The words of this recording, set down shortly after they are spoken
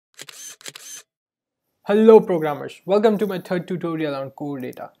Hello programmers, welcome to my third tutorial on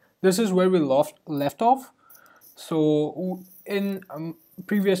CoreData. This is where we left off. So in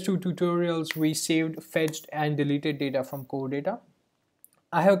previous two tutorials we saved, fetched and deleted data from CoreData.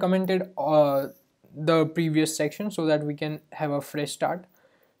 I have commented the previous section so that we can have a fresh start.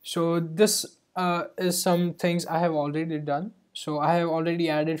 So this is some things I have already done. So I have already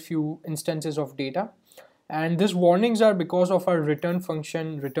added few instances of data. And these warnings are because of our return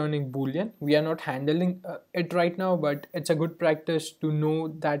function returning boolean. We are not handling it right now, but it's a good practice to know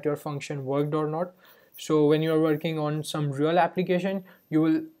that your function worked or not. So when you are working on some real application, you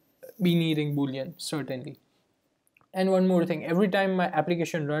will be needing boolean certainly. And one more thing, every time my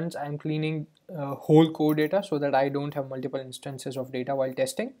application runs, I'm cleaning whole CoreData so that I don't have multiple instances of data while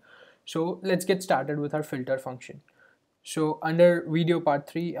testing. So let's get started with our filter function. So under video part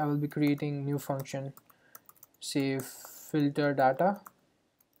 3, I will be creating new function, say filter data,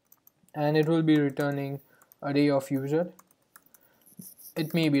 and it will be returning array of user.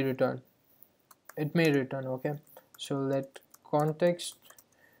 It may return, okay. So let context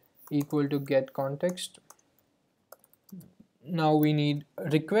equal to get context. Now we need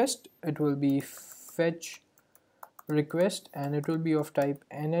request. It will be fetch request and it will be of type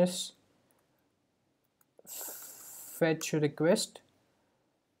ns fetch request,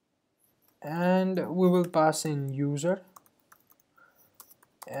 and we will pass in user,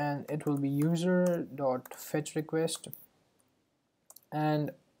 and it will be user dot fetch request. And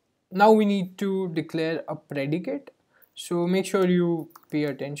now we need to declare a predicate, so make sure you pay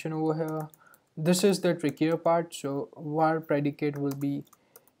attention over here. This is the trickier part. So var predicate will be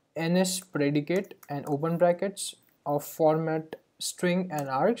ns predicate and open brackets of format string and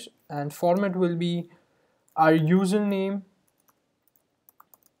args, and format will be our username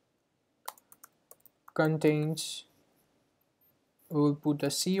contains, we will put a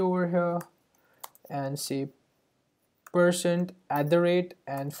c over here and say %@,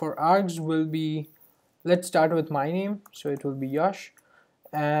 and for args will be, let's start with my name, so it will be Yash.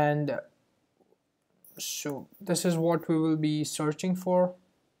 And so this is what we will be searching for.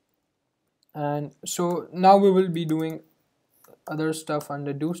 And so now we will be doing other stuff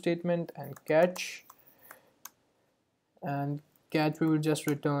under do statement and catch, and catch we will just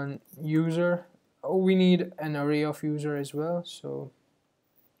return user. We need an array of user as well, so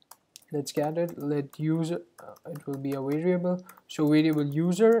let's get it. Let user, it will be a variable, so variable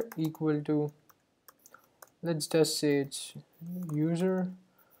user equal to, let's just say it's user,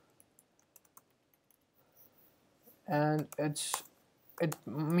 and it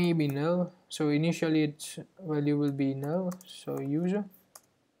may be null, so initially its value will be null, so user.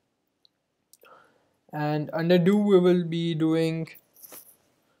 And under do we will be doing,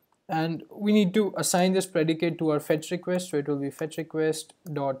 and we need to assign this predicate to our fetch request, so it will be fetch request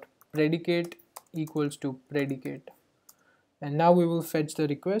dot predicate equals to predicate. And now we will fetch the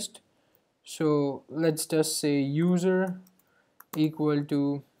request, so let's just say user equal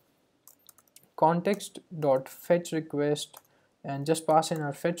to context dot fetch request, and just pass in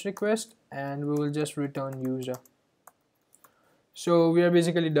our fetch request, and we will just return user. So we are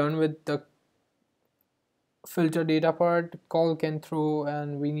basically done with the filter data part. Call can throw,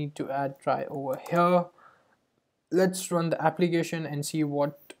 and we need to add try over here. Let's run the application and see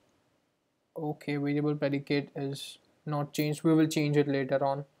what. Okay, variable predicate is not changed, we will change it later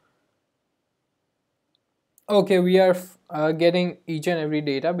on. Okay, we are getting each and every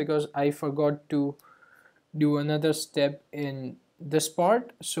data because I forgot to do another step in this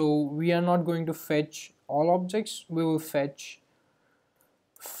part. So we are not going to fetch all objects, we will fetch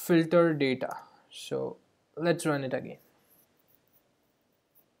filter data. So let's run it again.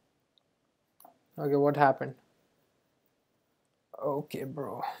 Okay, what happened? Okay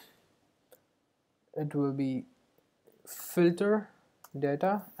bro, it will be filter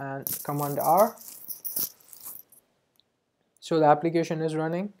data and command R. So the application is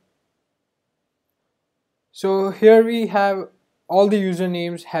running. So here we have all the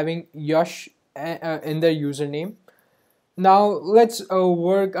usernames having Yash in their username. Now let's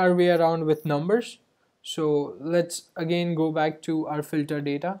work our way around with numbers. So let's again go back to our filter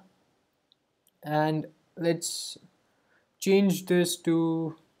data, and let's change this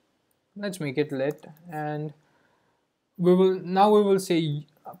to, let's make it let, and we will say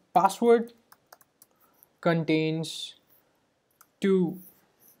password contains 2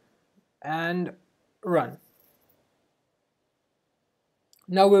 and run.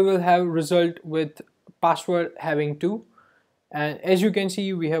 Now we will have result with password having 2, and as you can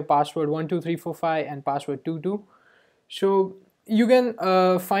see we have password 12345 and password 22. So you can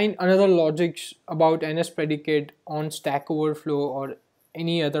find another logics about NS predicate on Stack Overflow or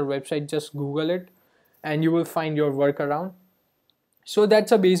any other website, just Google it. and you will find your workaround. So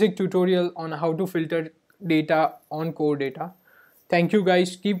that's a basic tutorial on how to filter data on CoreData. Thank you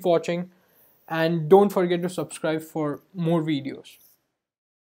guys, keep watching, and don't forget to subscribe for more videos.